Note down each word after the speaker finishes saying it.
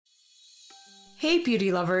Hey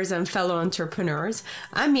beauty lovers and fellow entrepreneurs,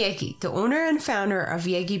 I'm Yegi, the owner and founder of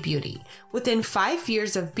Yegi Beauty. Within 5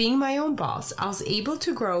 years of being my own boss, I was able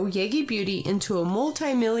to grow Yegi Beauty into a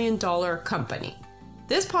multi-million-dollar company.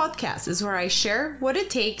 This podcast is where I share what it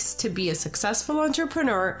takes to be a successful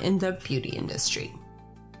entrepreneur in the beauty industry.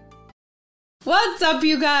 What's up,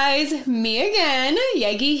 you guys? Me again,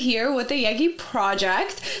 Yegi here with the Yegi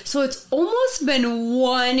Project. So it's almost been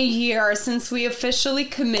 1 year since we officially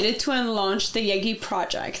committed to and launched the Yegi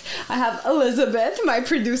Project. I have Elizabeth, my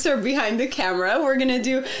producer behind the camera. We're gonna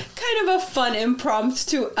do kind of a fun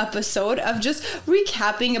impromptu episode of just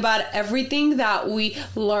recapping about everything that we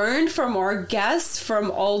learned from our guests,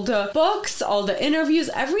 from all the books, all the interviews,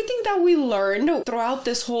 everything that we learned throughout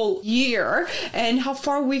this whole year and how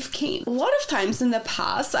far we've came. A lot of times in the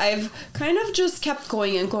past, I've kind of just kept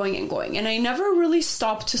going and going and going, and I never really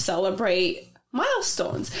stopped to celebrate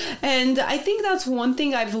milestones. And I think that's one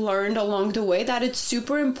thing I've learned along the way, that it's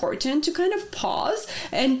super important to kind of pause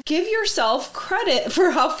and give yourself credit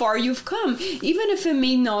for how far you've come, even if it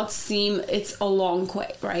may not seem it's a long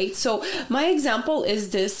way, right? So my example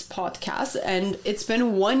is this podcast, and it's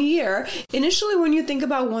been 1 year. Initially, when you think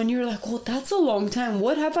about 1 year, like, well, that's a long time.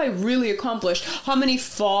 What have I really accomplished? How many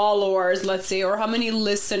followers, let's say, or how many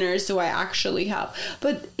listeners do I actually have?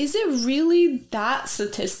 But is it really that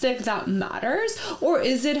statistic that matters? Or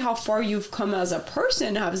is it how far you've come as a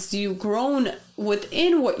person? Have you grown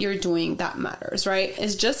within what you're doing that matters, right?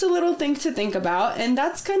 It's just a little thing to think about. And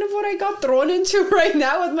that's kind of what I got thrown into right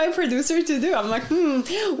now with my producer to do. I'm like,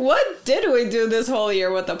 what did we do this whole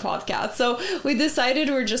year with the podcast? So we decided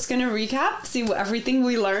we're just going to recap, see what everything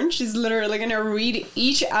we learned. She's literally going to read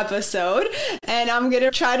each episode, and I'm going to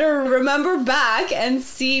try to remember back and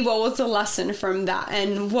see what was the lesson from that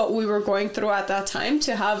and what we were going through at that time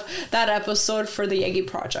to have that episode for the Yegi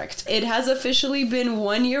Project. It has officially been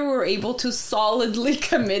 1 year. We're able to solidly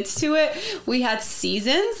commit to it. We had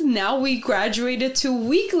seasons. Now we graduated to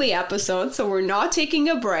weekly episodes, so we're not taking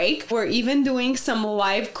a break. We're even doing some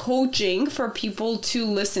live coaching for people to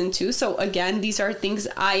listen to. So again, these are things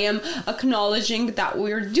I am acknowledging that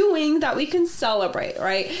we're doing that we can celebrate,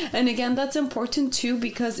 right? And again, that's important too,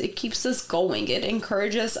 because it keeps us going. It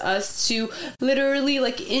encourages us to literally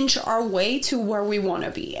inch our way to where we want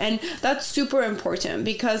to be. And that's super important,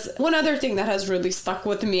 because one other thing that has really stuck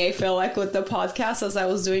with me, I feel like, with the podcast as I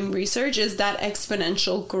was doing research, is that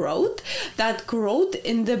exponential growth. That growth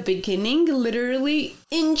in the beginning, literally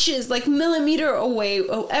inches, millimeter away,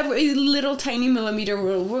 every little tiny millimeter,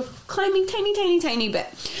 we're climbing tiny bit.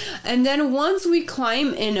 And then once we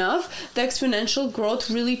climb enough, the exponential growth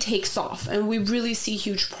really takes off and we really see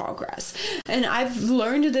huge progress. And I've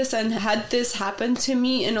learned this and had this happen to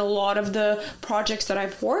me in a lot of the projects that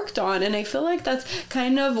I've worked on. And I feel like that's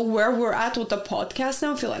kind of where we're at with the podcast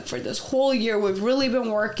now. I feel like for this whole year, we've really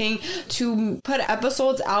been working to put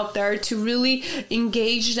episodes out there, to really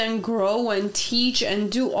engage and grow and teach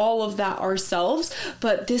and do all of that ourselves.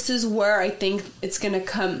 But this is where I think it's going to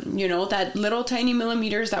come, that little tiny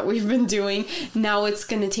millimeters that we've been doing. Now it's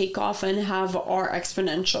going to take off and have our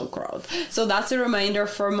exponential growth. So that's a reminder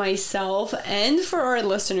for myself and for our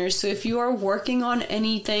listeners. So if you are working on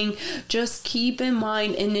anything, just keep in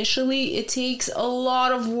mind, initially it takes a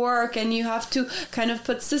lot of work and you have to kind of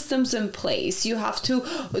put systems in place. You have to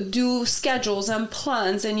do schedules and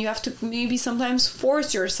plans, and you have to maybe sometimes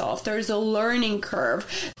force yourself. There's a learning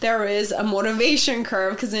curve. There is a motivation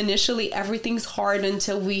curve, because initially everything's hard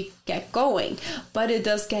until we get going, but it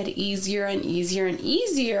does get easier and easier and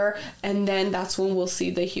easier, and then that's when we'll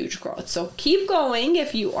see the huge growth. So keep going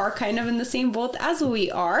if you are kind of in the same boat as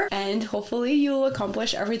we are, and hopefully you'll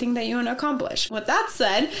accomplish everything that you want to accomplish. With that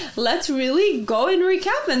said, let's really go and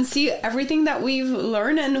recap and see everything that we've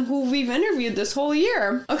learned and who we've interviewed this whole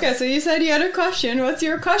year. Okay, so you said you had a question. What's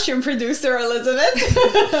your question, producer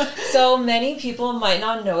Elizabeth? So many people might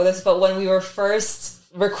not know this, but when we were first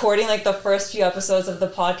recording the first few episodes of the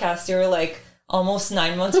podcast, you were almost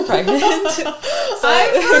 9 months pregnant. So,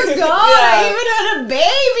 I forgot. Yeah. I even had a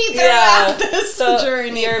baby throughout this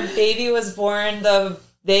journey. Your baby was born the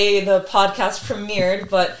day the podcast premiered,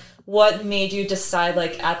 but what made you decide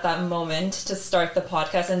at that moment to start the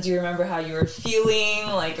podcast? And do you remember how you were feeling?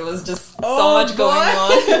 It was just so much going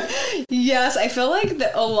on. Yes, I feel like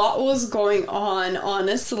a lot was going on,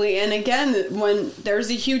 honestly. And again, when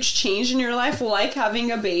there's a huge change in your life, like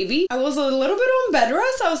having a baby, I was a little bit on bed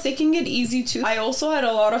rest. I was taking it easy too. I also had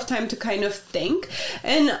a lot of time to kind of think.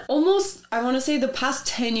 And almost, I want to say, the past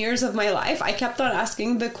 10 years of my life, I kept on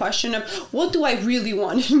asking the question of, what do I really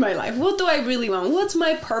want in my life? What do I really want? What's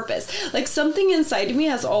my purpose? purpose. Like something inside me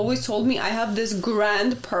has always told me I have this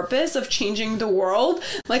grand purpose of changing the world.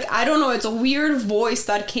 Like, I don't know, it's a weird voice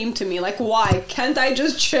that came to me. Like, why? Can't I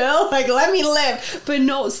just chill? Like, let me live. But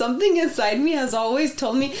no, something inside me has always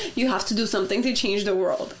told me you have to do something to change the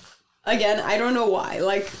world. Again, I don't know why.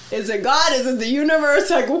 Like, is it God? Is it the universe?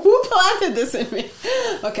 Like, who planted this in me?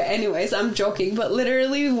 Okay, anyways, I'm joking. But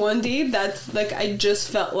literally one day that's like, I just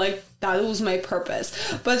felt like that was my purpose.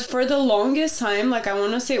 But for the longest time, like I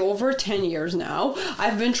want to say over 10 years now,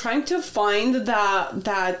 I've been trying to find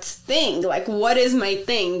that thing. Like, what is my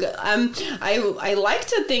thing? I like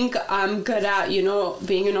to think I'm good at, you know,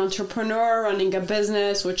 being an entrepreneur, running a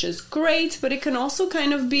business, which is great, but it can also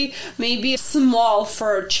kind of be maybe small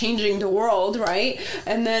for changing the world, right?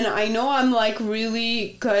 And then I know I'm like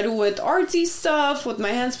really good with artsy stuff with my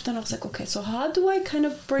hands, but then I was like, okay, so how do I kind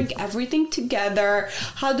of bring everything together?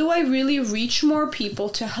 How do I really reach more people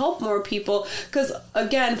to help more people? Because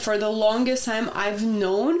again, for the longest time, I've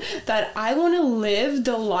known that I want to live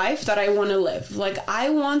the life that I want to live. Like, I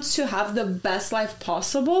want to have the best life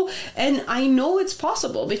possible, and I know it's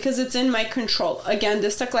possible because it's in my control. Again,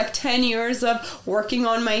 this took like 10 years of working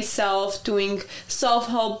on myself, doing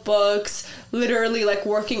self-help books, literally like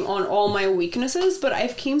working on all my weaknesses, but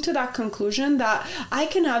I've came to that conclusion that I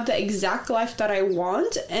can have the exact life that I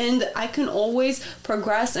want, and I can always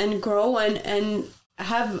progress and grow and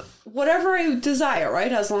have whatever I desire,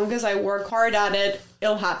 right? As long as I work hard at it,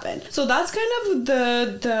 it'll happen. So that's kind of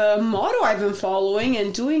the motto I've been following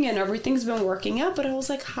and doing, and everything's been working out. But I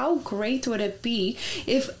was like, how great would it be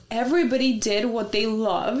if everybody did what they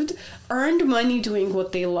loved, earned money doing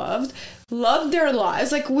what they loved their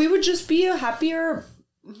lives? Like, we would just be a happier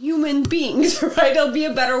human beings, right? It'll be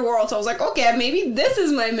a better world. So I was like, okay, maybe this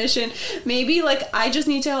is my mission. Maybe like I just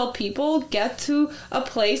need to help people get to a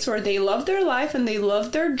place where they love their life and they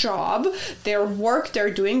love their job, their work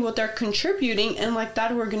they're doing, what they're contributing, and like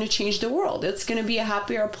that we're going to change the world. It's going to be a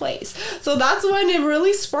happier place. So that's when it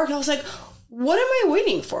really sparked. I was like, what am I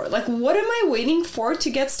waiting for? Like, what am I waiting for to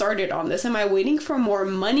get started on this? Am I waiting for more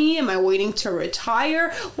money? Am I waiting to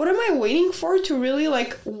retire? What am I waiting for to really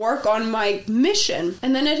like work on my mission?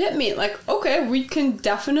 And then it hit me like, okay, we can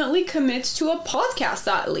definitely commit to a podcast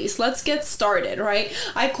at least. Let's get started, right?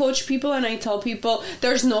 I coach people and I tell people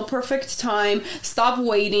there's no perfect time. Stop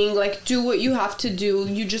waiting. Like, do what you have to do.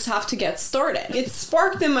 You just have to get started. It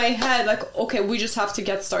sparked in my head like, okay, we just have to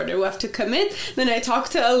get started. We have to commit. Then I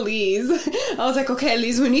talked to Elise. I was like, okay,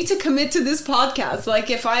 Elise, we need to commit to this podcast. Like,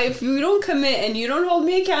 if you don't commit and you don't hold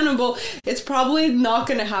me accountable, it's probably not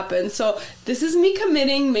going to happen. So this is me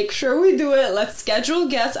committing. Make sure we do it. Let's schedule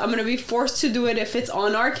guests. I'm going to be forced to do it if it's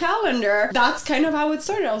on our calendar. That's kind of how it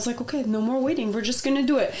started. I was like, okay, no more waiting. We're just going to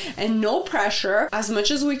do it. And no pressure. As much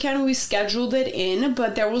as we can, we scheduled it in,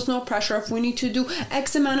 but there was no pressure if we need to do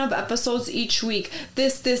X amount of episodes each week.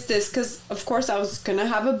 This. Because, of course, I was going to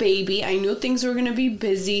have a baby. I knew things were going to be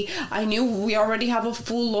busy. I knew we already have a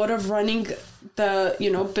full load of running the, you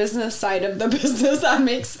know, business side of the business that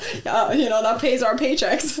makes, that pays our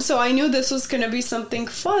paychecks. So I knew this was going to be something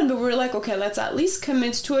fun, but we were like, okay, let's at least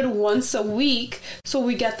commit to it once a week so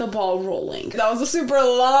we get the ball rolling. That was a super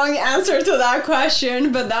long answer to that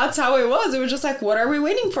question, but that's how it was. It was just like, what are we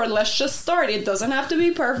waiting for? Let's just start. It doesn't have to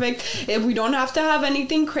be perfect. If we don't have to have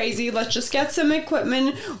anything crazy, let's just get some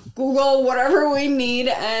equipment, Google whatever we need,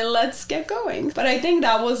 and let's get going. But I think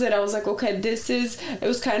that was it. I was like, okay, it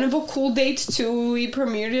was kind of a cool date too. We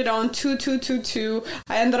premiered it on 2/2/22.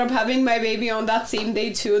 I ended up having my baby on that same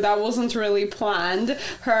day too. That wasn't really planned.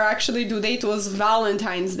 Her actually due date was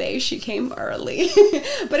Valentine's Day. She came early.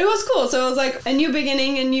 But it was cool. So it was like a new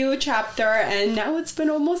beginning, a new chapter, and now it's been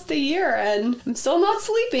almost a year and I'm still not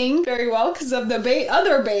sleeping very well because of the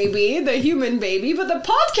other baby, the human baby, but the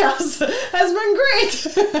podcast has been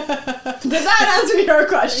great. Did that answer your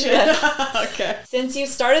question? Yes. Okay. Since you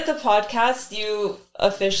started the podcast, you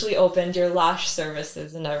officially opened your lash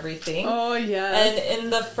services and everything. Oh, yeah. And in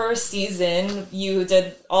the first season, you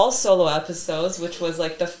did all solo episodes, which was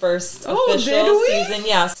like the first official season.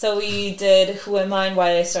 Yeah. So we did Who Am I and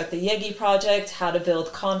Why Did I Start the Yegi Project, How to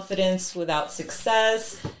Build Confidence Without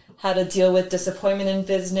Success, How to Deal with Disappointment in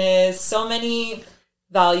Business. So many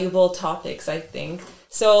valuable topics, I think.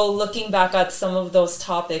 So looking back at some of those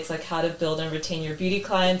topics, like how to build and retain your beauty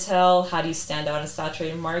clientele, how do you stand out in a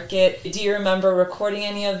saturated market? Do you remember recording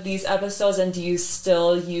any of these episodes, and do you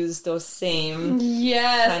still use those same?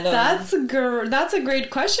 Yes, that's a great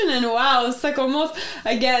question. And wow, it's like almost,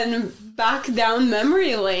 again, back down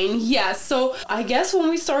memory lane. Yes. So I guess when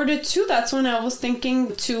we started too, that's when I was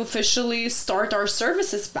thinking to officially start our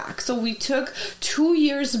services back. So we took 2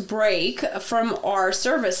 years break from our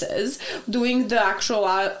services doing the actual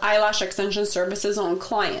eyelash extension services on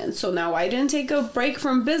clients. So now I didn't take a break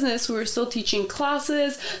from business. We were still teaching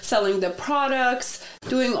classes, selling the products,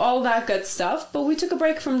 doing all that good stuff. But we took a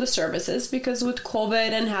break from the services because with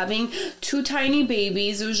COVID and having 2 tiny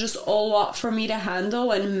babies, it was just a lot for me to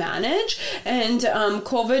handle and manage. And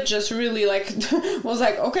COVID just really was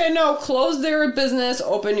like, okay, no, close their business,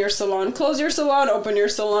 open your salon, close your salon, open your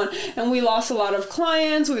salon. And we lost a lot of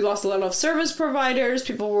clients. We lost a lot of service providers.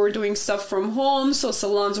 People were doing stuff from home. So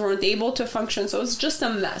salons weren't able to function. So it was just a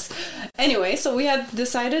mess. Anyway, so we had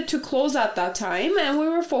decided to close at that time and we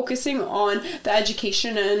were focusing on the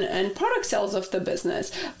education and product sales of the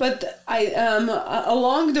business. But I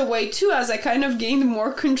along the way too, as I kind of gained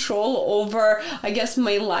more control over, I guess,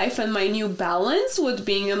 my life and my new balance with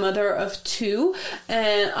being a mother of 2.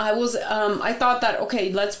 And I thought that,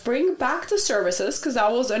 okay, let's bring back the services because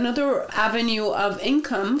that was another avenue of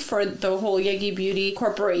income for the whole Yegi Beauty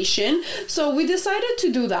Corporation. So we decided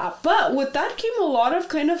to do that. But with that came a lot of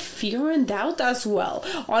kind of fear and doubt as well.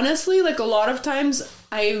 Honestly, a lot of times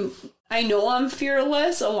I know I'm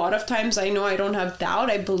fearless. A lot of times I know I don't have doubt.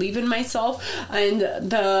 I believe in myself and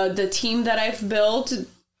the team that I've built.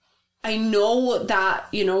 I know that,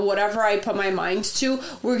 whatever I put my mind to,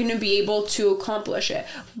 we're going to be able to accomplish it.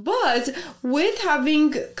 But with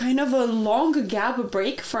having kind of a long gap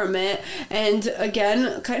break from it, and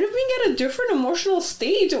again, kind of being at a different emotional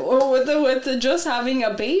state, or with just having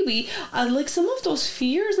a baby, some of those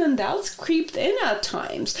fears and doubts creeped in at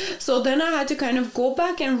times. So then I had to kind of go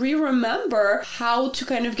back and remember how to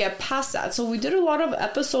kind of get past that. So we did a lot of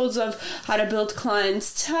episodes of how to build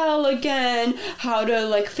clientele again, how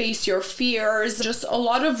to face your fears, just a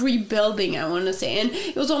lot of rebuilding, I want to say. And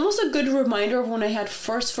it was almost a good reminder of when I had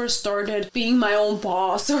first started being my own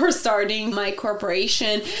boss or starting my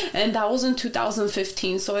corporation, and that was in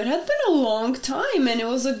 2015. So it had been a long time, and it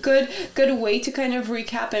was a good way to kind of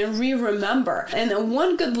recap and remember. And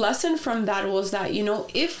one good lesson from that was that,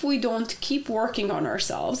 if we don't keep working on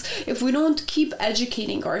ourselves, if we don't keep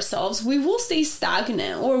educating ourselves, we will stay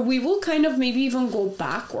stagnant, or we will kind of maybe even go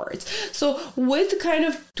backwards. So with kind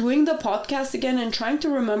of doing the podcast again and trying to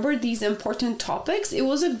remember these important topics, it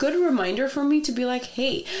was a good reminder for me to be like,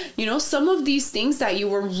 hey, some of these things that you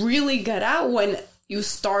were really good at when you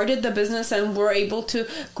started the business and were able to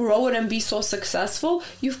grow it and be so successful,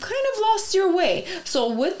 you've kind of lost your way. So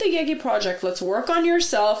with the Yegi Project, let's work on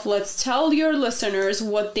yourself. Let's tell your listeners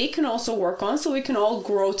what they can also work on so we can all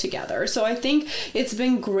grow together. So I think it's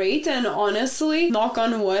been great. And honestly, knock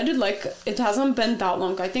on wood, it hasn't been that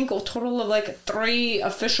long. I think a total of 3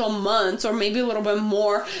 official months or maybe a little bit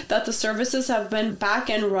more that the services have been back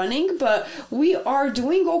and running, but we are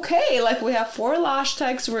doing okay. We have 4 lash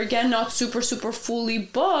techs. We're again not super fully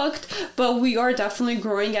booked, but we are definitely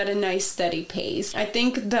growing at a nice steady pace. I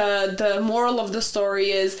think the moral of the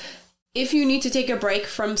story is, if you need to take a break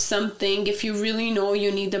from something, if you really know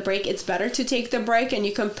you need the break, it's better to take the break and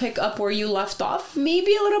you can pick up where you left off.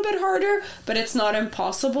 Maybe a little bit harder, but it's not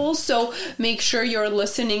impossible. So make sure you're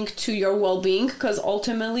listening to your well-being, because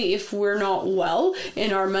ultimately, if we're not well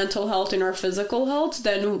in our mental health, in our physical health,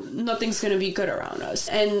 then nothing's going to be good around us.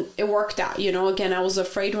 And it worked out. Again, I was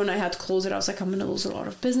afraid when I had to close it. I was like, I'm going to lose a lot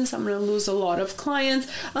of business. I'm going to lose a lot of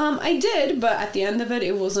clients. I did, but at the end of it,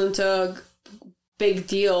 it wasn't a big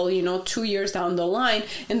deal, 2 years down the line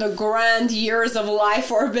in the grand years of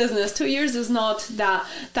life or business. 2 years is not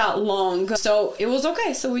that long. So it was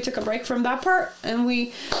okay. So we took a break from that part and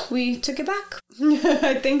we took it back.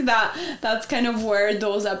 I think that's kind of where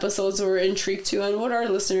those episodes were intrigued to and what our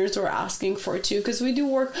listeners were asking for too, because we do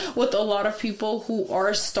work with a lot of people who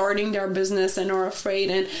are starting their business and are afraid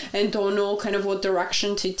and don't know kind of what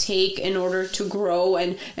direction to take in order to grow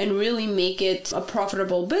and really make it a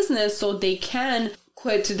profitable business so they can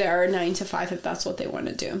quit their 9-to-5 if that's what they want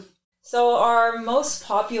to do. So our most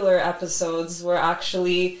popular episodes were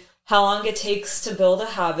actually how long it takes to build a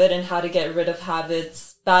habit and how to get rid of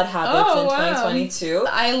bad habits in 2022.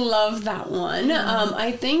 I love that one.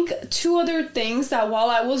 I think 2 other things that while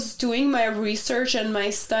I was doing my research and my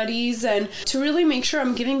studies and to really make sure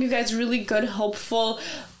I'm giving you guys really good, helpful,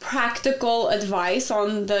 practical advice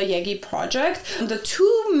on the Yegi Project, the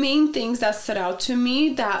 2 main things that stood out to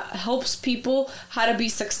me that helps people how to be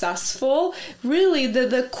successful, really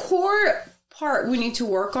the core part we need to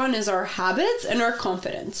work on is our habits and our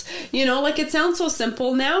confidence. It sounds so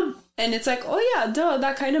simple now, And it's like, oh yeah, duh,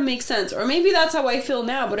 that kind of makes sense. Or maybe that's how I feel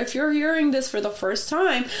now. But if you're hearing this for the first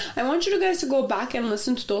time, I want you guys to go back and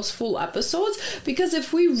listen to those full episodes. Because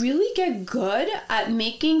if we really get good at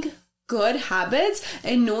making good habits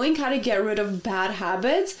and knowing how to get rid of bad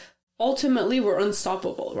habits, ultimately we're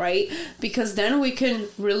unstoppable, right? Because then we can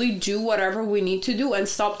really do whatever we need to do and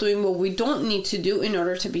stop doing what we don't need to do in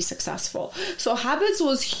order to be successful. So habits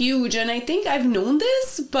was huge, and I think I've known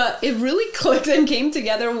this, but it really clicked and came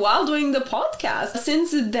together while doing the podcast.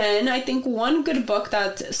 Since then, I think one good book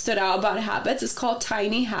that stood out about habits is called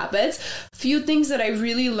Tiny Habits. Few things that I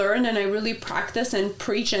really learned and I really practice and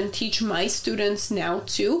preach and teach my students now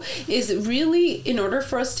too is really, in order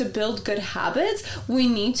for us to build good habits, we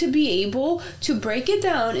need to be able to break it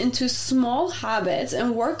down into small habits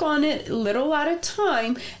and work on it little at a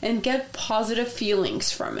time and get positive feelings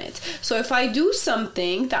from it. So if I do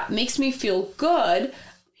something that makes me feel good,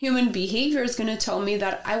 human behavior is going to tell me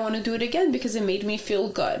that I want to do it again because it made me feel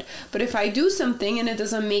good. But if I do something and it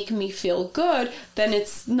doesn't make me feel good, then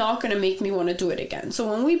it's not going to make me want to do it again. So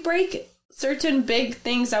when we break certain big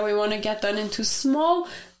things that we want to get done into small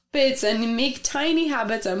bits and make tiny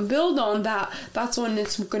habits and build on that, that's when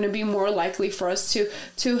it's going to be more likely for us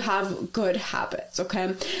to have good habits.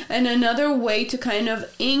 Okay. And another way to kind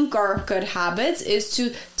of ink our good habits is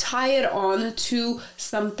to tie it on to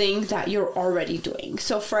something that you're already doing.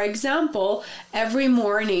 So for example, every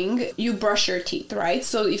morning you brush your teeth, right?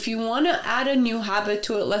 So if you want to add a new habit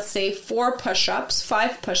to it, let's say 4 push-ups,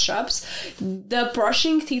 5 push-ups, the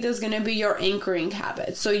brushing teeth is going to be your anchoring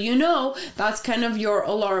habit. So that's kind of your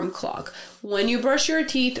alarm clock. When you brush your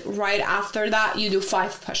teeth, right after that, you do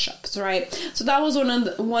 5 push-ups, right? So that was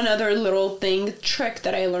one other little trick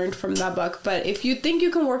that I learned from that book. But if you think you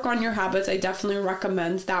can work on your habits, I definitely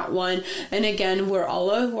recommend that one. And again, we're all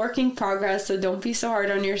a work in progress, so don't be so hard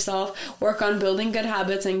on yourself. Work on building good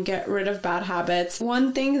habits and get rid of bad habits.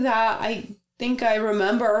 One thing that I think I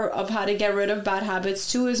remember of how to get rid of bad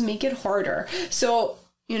habits too is make it harder. So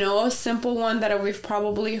a simple one that we've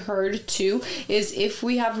probably heard too is if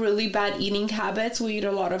we have really bad eating habits, we eat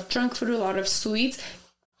a lot of junk food, a lot of sweets,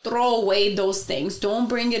 throw away those things. Don't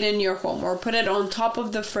bring it in your home or put it on top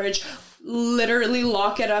of the fridge. Literally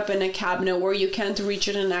lock it up in a cabinet where you can't reach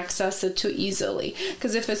it and access it too easily.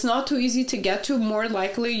 Because if it's not too easy to get to, more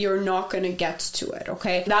likely you're not going to get to it,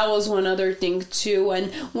 okay? That was one other thing too.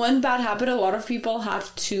 And one bad habit a lot of people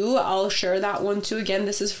have too, I'll share that one too. Again,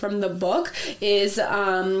 this is from the book, is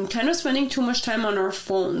kind of spending too much time on our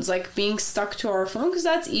phones, like being stuck to our phone, because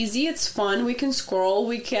that's easy, it's fun, we can scroll,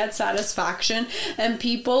 we get satisfaction. And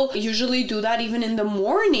people usually do that even in the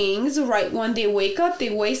mornings, right? When they wake up,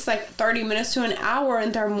 they waste like 30 minutes to an hour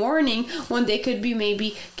in their morning when they could be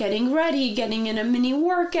maybe getting ready, getting in a mini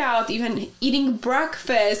workout, even eating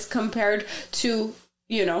breakfast, compared to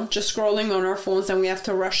just scrolling on our phones and we have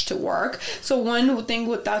to rush to work. So one thing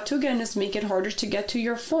with that too, again, is make it harder to get to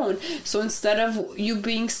your phone. So instead of you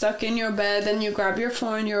being stuck in your bed and you grab your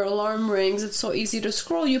phone, your alarm rings, it's so easy to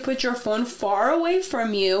scroll, you put your phone far away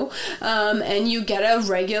from you, and you get a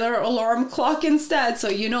regular alarm clock instead. So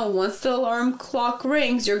once the alarm clock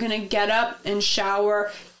rings, you're gonna get up and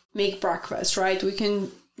shower, make breakfast, right? We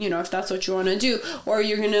can if that's what you want to do. Or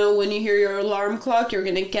you're going to, when you hear your alarm clock, you're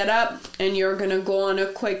going to get up and you're going to go on a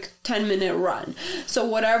quick 10-minute run. So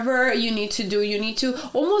whatever you need to do,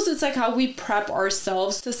 it's like how we prep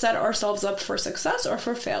ourselves to set ourselves up for success or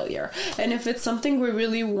for failure. And if it's something we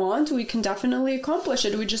really want, we can definitely accomplish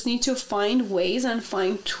it. We just need to find ways and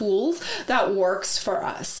find tools that works for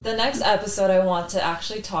us. The next episode I want to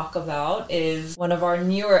actually talk about is one of our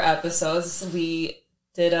newer episodes. We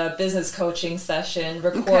did a business coaching session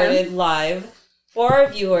recorded live for our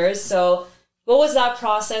viewers. So what was that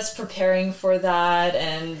process preparing for that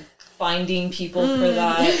and finding people for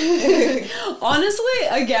that? Honestly,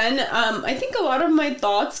 again, I think a lot of my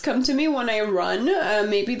thoughts come to me when I run.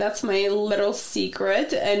 Maybe that's my little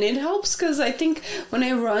secret, and it helps because I think when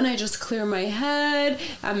I run, I just clear my head.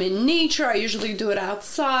 I'm in nature. I usually do it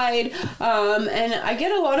outside, and I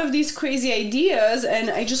get a lot of these crazy ideas, and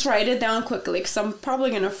I just write it down quickly because I'm probably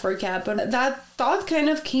gonna forget. But that thought kind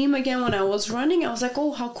of came again when I was running. I was like,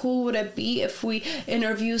 oh, how cool would it be if we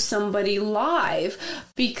interview somebody live?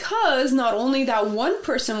 Because not only that one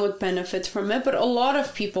person would benefit from it, but a lot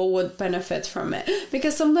of people would benefit from it.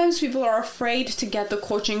 Because sometimes people are afraid to get the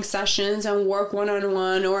coaching sessions and work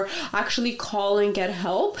one-on-one or actually call and get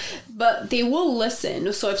help, but they will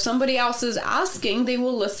listen. So if somebody else is asking, they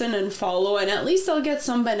will listen and follow, and at least they'll get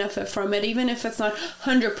some benefit from it, even if it's not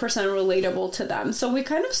 100% relatable to them. So we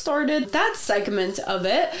kind of started that segment of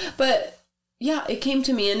it, but yeah, it came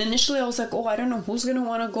to me, and initially I was like, oh, I don't know who's gonna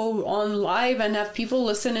want to go on live and have people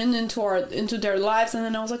listen into their lives. And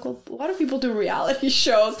then I was like, well, a lot of people do reality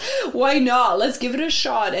shows. Why not? Let's give it a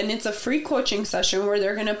shot. And it's a free coaching session where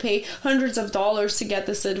they're gonna pay hundreds of dollars to get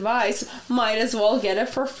this advice. Might as well get it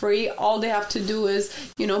for free. All they have to do is,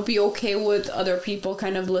 be okay with other people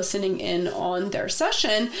kind of listening in on their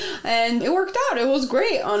session. And it worked out. It was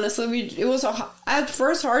great, honestly. It was at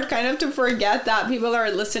first hard kind of to forget that people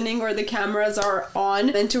are listening or the cameras are on,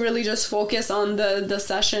 and to really just focus on the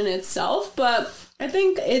session itself. But I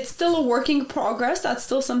think it's still a work in progress. That's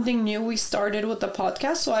still something new we started with the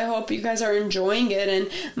podcast. So I hope you guys are enjoying it. And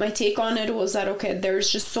my take on it was that, okay,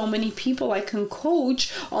 there's just so many people I can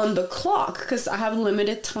coach on the clock because I have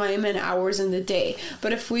limited time and hours in the day.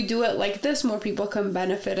 But if we do it like this, more people can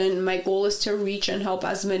benefit. And my goal is to reach and help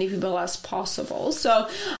as many people as possible. So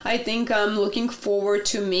I think I'm looking forward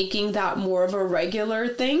to making that more of a regular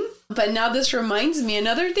thing. But now this reminds me,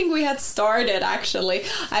 another thing we had started, actually,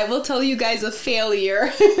 I will tell you guys a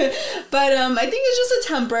failure, but I think it's just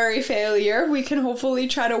a temporary failure. We can hopefully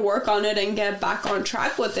try to work on it and get back on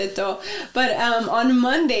track with it though. But on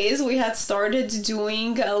Mondays, we had started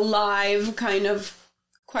doing a live kind of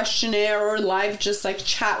questionnaire or live just like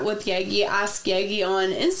chat with Yegi, ask Yegi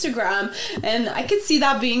on Instagram, and I could see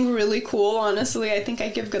that being really cool. Honestly, I think I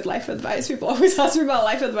give good life advice. People always ask me about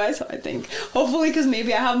life advice. I think hopefully because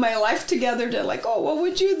maybe I have my life together, they're like, oh, what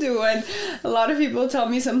would you do? And a lot of people tell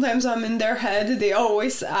me sometimes I'm in their head. They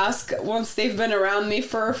always ask once they've been around me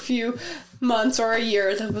for a few months or a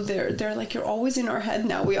year, they're like, you're always in our head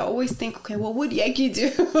now. We always think, okay, what would Yegi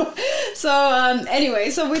do? So anyway,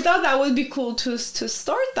 so we thought that would be cool to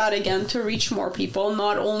start that again, to reach more people,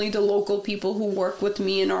 not only the local people who work with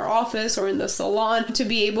me in our office or in the salon, to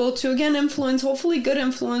be able to again influence, hopefully good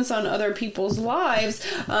influence on other people's lives,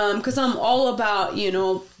 because I'm all about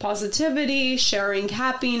positivity, sharing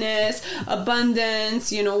happiness,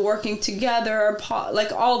 abundance, working together,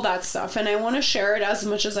 like all that stuff, and I want to share it as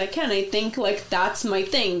much as I can. I think like that's my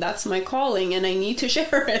thing, that's my calling, and I need to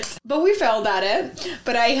share it. But we failed at it.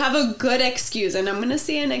 But I have a good excuse, and I'm gonna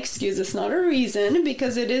say an excuse. It's not a reason,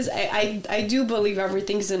 because it is. I do believe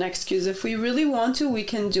everything's an excuse. If we really want to, we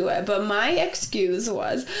can do it. But my excuse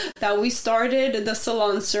was that we started the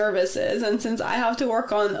salon services, and since I have to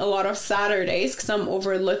work on a lot of Saturdays because I'm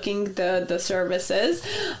overlooking the services,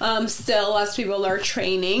 still as people are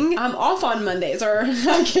training, I'm off on Mondays, or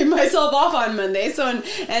I gave myself off on Mondays. So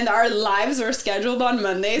and our lives were scheduled on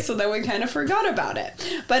Monday, so that we kind of forgot about it.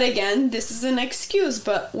 But again, this is an excuse,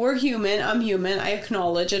 but we're human. I'm human. I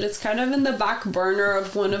acknowledge it. It's kind of in the back burner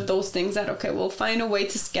of one of those things that, okay, we'll find a way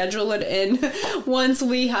to schedule it in once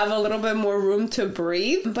we have a little bit more room to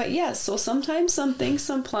breathe. But yes, so sometimes some things,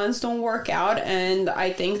 some plans don't work out, and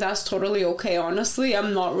I think that's totally okay. Honestly,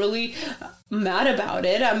 I'm not really mad about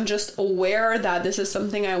it. I'm just aware that this is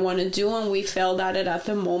something I want to do, and we failed at it at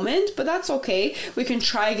the moment, but that's okay. We can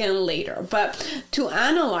try again later. But to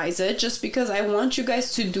analyze it, just because I want you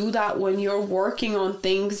guys to do that when you're working on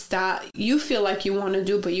things that you feel like you want to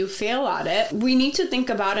do, but you fail at it, we need to think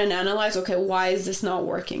about and analyze, okay, why is this not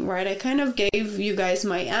working, right? I kind of gave you guys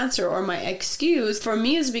my answer, or my excuse for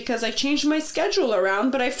me is because I changed my schedule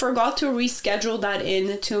around, but I forgot to reschedule that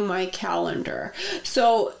into my calendar.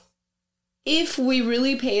 So if we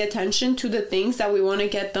really pay attention to the things that we want to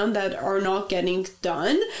get done that are not getting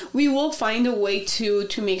done, we will find a way to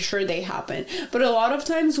make sure they happen. But a lot of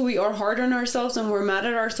times we are hard on ourselves and we're mad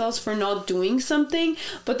at ourselves for not doing something,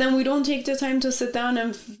 but then we don't take the time to sit down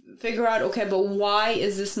and figure out, okay, but why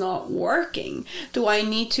is this not working? Do I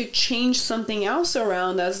need to change something else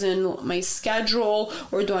around, as in my schedule,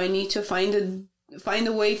 or do I need to find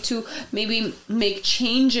a way to maybe make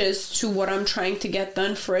changes to what I'm trying to get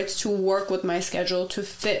done for it to work with my schedule to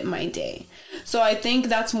fit my day? So I think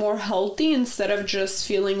that's more healthy, instead of just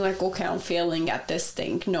feeling like, okay, I'm failing at this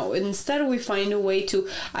thing. No, instead we find a way to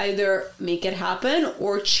either make it happen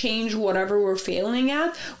or change whatever we're failing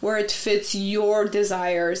at where it fits your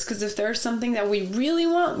desires. Because if there's something that we really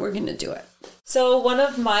want, we're going to do it. So one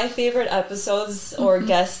of my favorite episodes or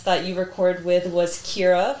guests that you record with was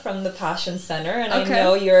Kira from the Passion Center. And I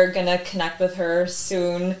know you're going to connect with her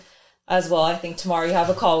soon as well. I think tomorrow you have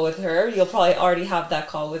a call with her. You'll probably already have that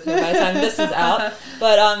call with her by the time this is out.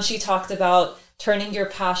 But she talked about turning your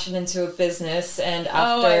passion into a business, and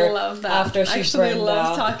after I love that. After she actually burned love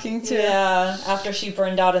out, talking to after she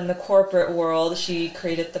burned out in the corporate world, she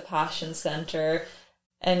created the Passion Center.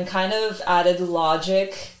 and kind of added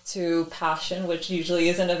logic to passion, which usually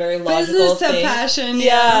isn't a very logical business thing. To passion,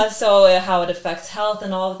 yeah. So how it affects health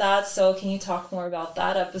and all of that. So can you talk more about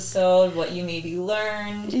that episode? What you maybe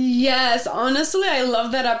learned? Yes, honestly, I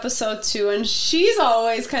love that episode too. And she's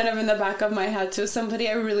always kind of in the back of my head too. Somebody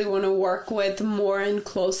I really want to work with more and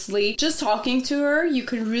closely. Just talking to her, you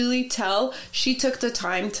can really tell she took the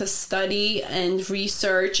time to study and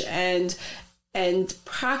research and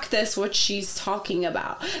practice what she's talking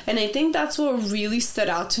about. And I think that's what really stood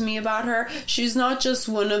out to me about her. She's not just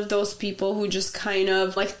one of those people who just kind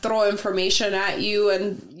of like throw information at you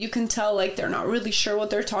and you can tell like they're not really sure what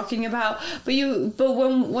they're talking about. But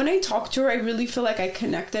when I talk to her, I really feel like I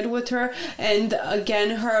connected with her. And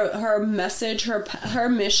again, her message, her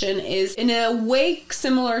mission is in a way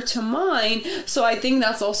similar to mine. So I think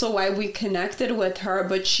that's also why we connected with her.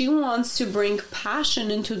 But she wants to bring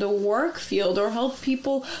passion into the work field or help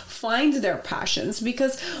people find their passions,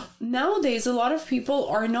 because nowadays a lot of people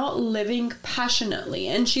are not living passionately,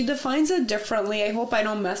 and she defines it differently. I hope I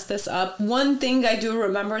don't mess this up. One thing I do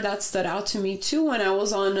remember that stood out to me too when I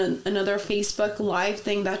was on another Facebook live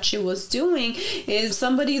thing that she was doing is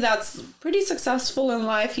somebody that's pretty successful in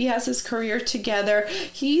life. He has his career together.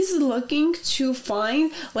 He's looking to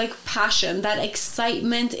find like passion, that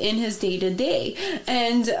excitement in his day-to-day.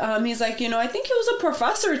 And he's like, I think he was a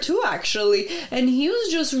professor too, actually. And he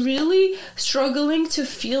was just really struggling to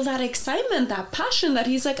feel that excitement, that passion that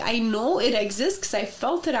he's like, I know it exists because I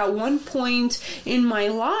felt it at one point in my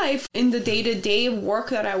life in the day-to-day work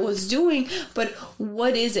that I was doing. But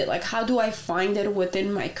what is it? Like, how do I find it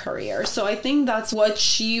within my career? So I think that's what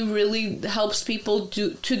she really helps people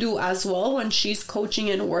do as well when she's coaching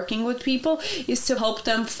and working with people, is to help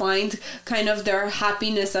them find kind of their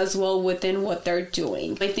happiness as well within what they're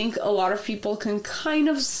doing. I think a lot of people can kind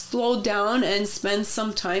of slow down and spend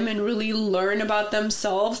some time and really learn about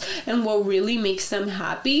themselves and what really makes them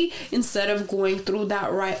happy, instead of going through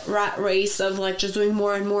that rat race of like just doing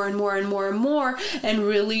more and more and more and more and more and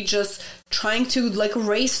really just trying to like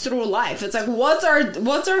race through life. It's like, what's our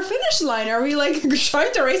finish line? Are we like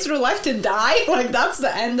trying to race through life to die? Like, that's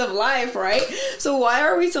the end of life, right? So why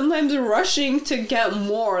are we sometimes rushing to get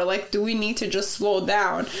more? Like, do we need to just slow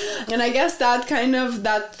down? And I guess that kind of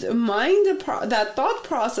that thought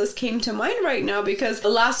process came to mind right now, because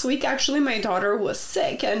last week actually my daughter was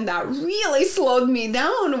sick, and that really slowed me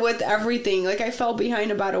down with everything. Like, I fell behind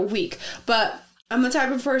about a week, but I'm the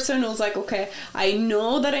type of person who's like, okay, I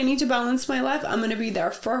know that I need to balance my life. I'm going to be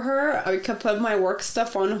there for her. I could put my work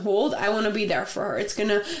stuff on hold. I want to be there for her. It's going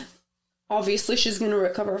to, obviously, she's going to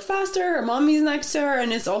recover faster. Her mommy's next to her.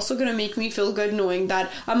 And it's also going to make me feel good knowing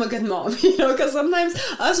that I'm a good mom, because sometimes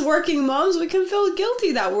us working moms, we can feel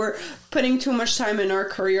guilty that we're putting too much time in our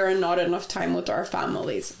career and not enough time with our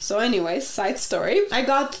families. So anyways, side story, I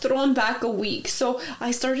got thrown back a week. So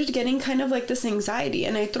I started getting kind of like this anxiety,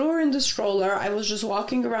 and I threw her in the stroller. I was just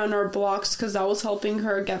walking around our blocks because that was helping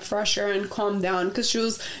her get fresher and calm down, because she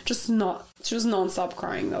was nonstop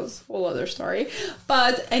crying. That was a whole other story.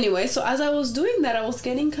 But anyway, so as I was doing that, I was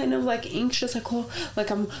getting kind of like anxious, like, oh,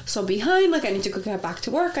 like I'm so behind, like I need to go get back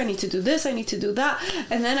to work, I need to do this, I need to do that.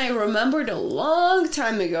 And then I remembered a long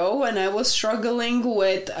time ago when I was struggling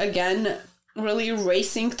with, again, really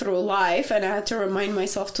racing through life, and I had to remind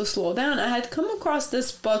myself to slow down. I had come across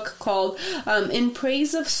this book called In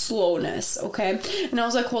Praise of Slowness, okay? And I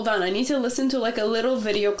was like, hold on, I need to listen to like a little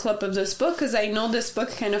video clip of this book, because I know this book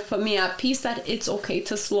kind of put me at peace that it's okay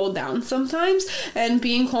to slow down sometimes, and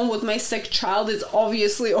being home with my sick child is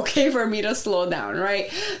obviously okay for me to slow down,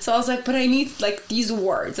 right? So I was like, but I need like these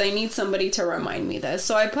words, I need somebody to remind me this.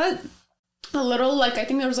 So I put a little, like, I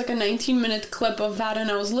think there was like a 19-minute clip of that,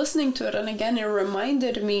 and I was listening to it, and again, it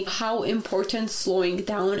reminded me how important slowing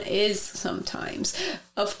down is sometimes.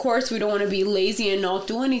 Of course, we don't want to be lazy and not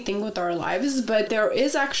do anything with our lives, but there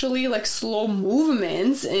is actually like slow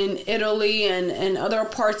movements in Italy and other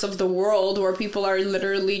parts of the world where people are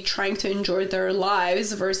literally trying to enjoy their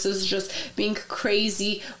lives versus just being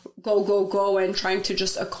crazy, go and trying to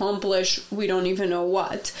just accomplish we don't even know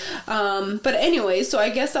what. But anyway, so I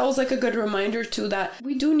guess that was like a good reminder too, that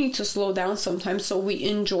we do need to slow down sometimes so we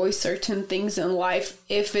enjoy certain things in life.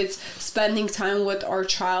 If it's spending time with our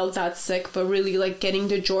child that's sick, but really like getting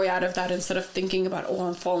the joy out of that instead of thinking about, oh,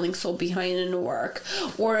 I'm falling so behind in work.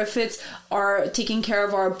 Or if it's our taking care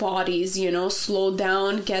of our bodies, slow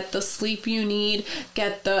down, get the sleep you need,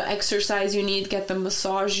 get the exercise you need, get the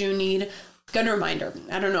massage you need. Good reminder.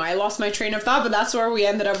 I don't know, I lost my train of thought, but that's where we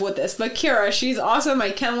ended up with this. But Kira, she's awesome.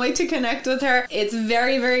 I can't wait to connect with her. It's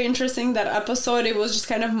very, very interesting, that episode. It was just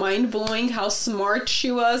kind of mind-blowing how smart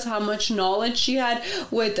she was, how much knowledge she had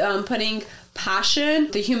with putting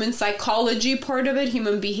passion, the human psychology part of it,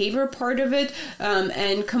 human behavior part of it,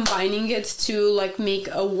 and combining it to like make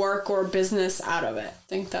a work or business out of it. I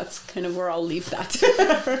think that's kind of where I'll leave that.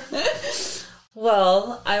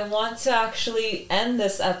 Well, I want to actually end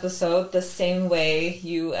this episode the same way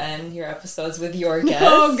you end your episodes with your guests.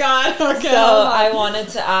 Oh God, okay. So I wanted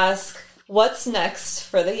to ask, what's next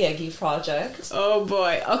for the Yegi Project? Oh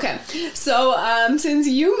boy. Okay. So since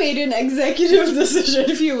you made an executive decision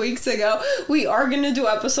a few weeks ago, we are going to do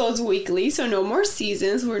episodes weekly. So no more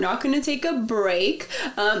seasons. We're not going to take a break.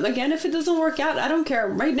 Again, if it doesn't work out, I don't care.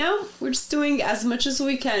 Right now, we're just doing as much as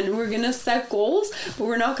we can. We're going to set goals, but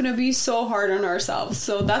we're not going to be so hard on ourselves.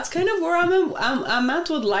 So that's kind of where I'm at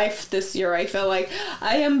with life this year. I feel like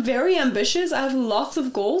I am very ambitious. I have lots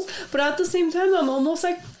of goals, but at the same time, I'm almost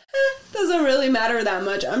like, doesn't really matter that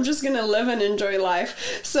much. I'm just gonna live and enjoy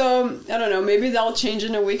life. So I don't know, maybe that'll change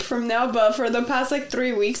in a week from now, but for the past like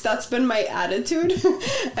 3 weeks, that's been my attitude.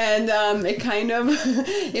 And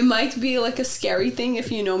it might be like a scary thing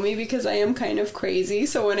if you know me, because I am kind of crazy.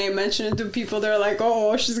 So when I mention it to people, they're like,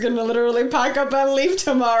 oh, she's gonna literally pack up and leave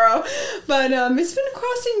tomorrow. But it's been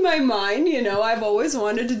crossing my mind, I've always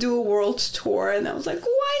wanted to do a world tour, and I was like,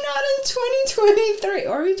 why not in 2023?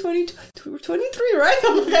 Are we 23, right?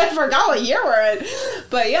 I forgot what year we're in.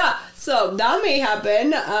 But yeah, so that may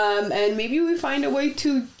happen. And maybe we find a way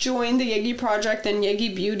to join the Yegi Project and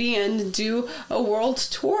Yegi Beauty and do a world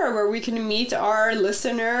tour where we can meet our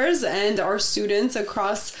listeners and our students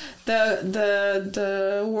across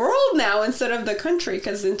the world now instead of the country.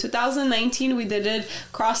 Because in 2019 we did it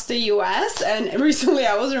across the US, and recently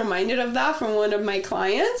I was reminded of that from one of my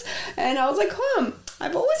clients, and I was like,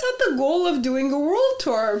 I've always had the goal of doing a world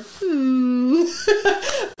tour.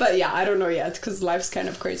 But yeah, I don't know yet, because life's kind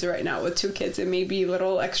of crazy right now with 2 kids. It may be a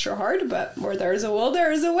little extra hard, but where there's a will,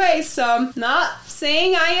 there is a way. So I'm not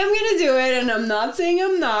saying I am going to do it, and I'm not saying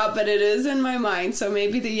I'm not, but it is in my mind. So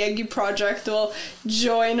maybe the Yegi Project will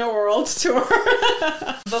join a world tour.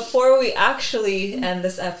 Before we actually end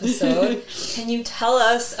this episode, can you tell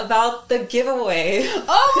us about the giveaway?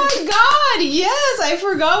 Oh my God, yes, I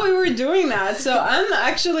forgot we were doing that. So I'm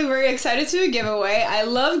actually very excited to do a giveaway. I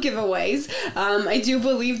love giveaways. I do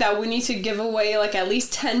believe that we need to give away like at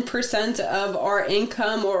least 10% of our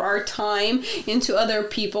income or our time into other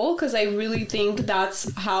people, because I really think that's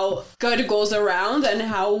how good goes around and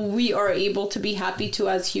how we are able to be happy too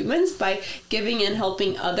as humans, by giving and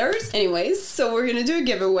helping others. Anyways, so we're gonna do a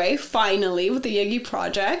giveaway finally with the Yegi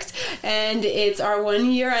Project, and it's our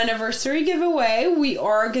 1-year anniversary giveaway. We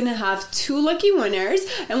are gonna have 2 lucky winners,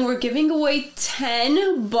 and we're giving away 10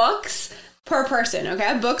 books per person,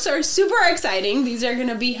 okay? Books are super exciting. These are going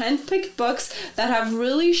to be handpicked books that have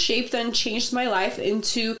really shaped and changed my life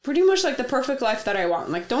into pretty much like the perfect life that I want.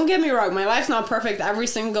 Like, don't get me wrong, my life's not perfect every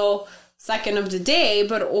single second of the day,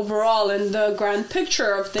 but overall in the grand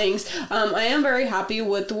picture of things, I am very happy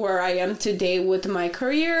with where I am today with my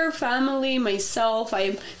career, family, myself.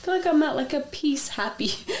 I feel like I'm at like a peace,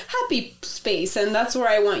 happy space, and that's where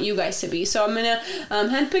I want you guys to be. So I'm gonna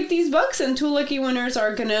handpick these books, and 2 lucky winners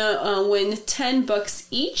are gonna win 10 books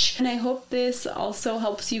each. And I hope this also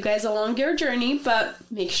helps you guys along your journey, but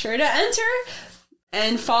make sure to enter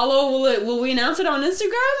and follow. Will we announce it on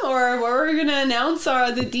Instagram, or where we're gonna announce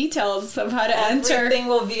the details of how to enter? Everything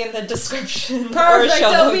will be in the description. Perfect.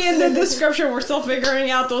 It'll be in the description. We're still figuring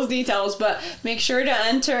out those details, but make sure to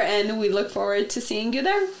enter, and we look forward to seeing you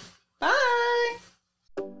there. Bye.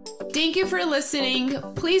 Thank you for listening.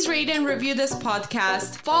 Please rate and review this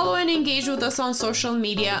podcast. Follow and engage with us on social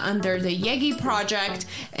media under the Yegi Project.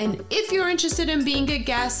 And if you're interested in being a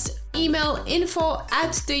guest, email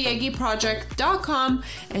info@theyegiproject.com,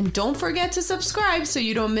 and don't forget to subscribe so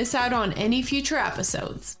you don't miss out on any future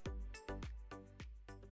episodes.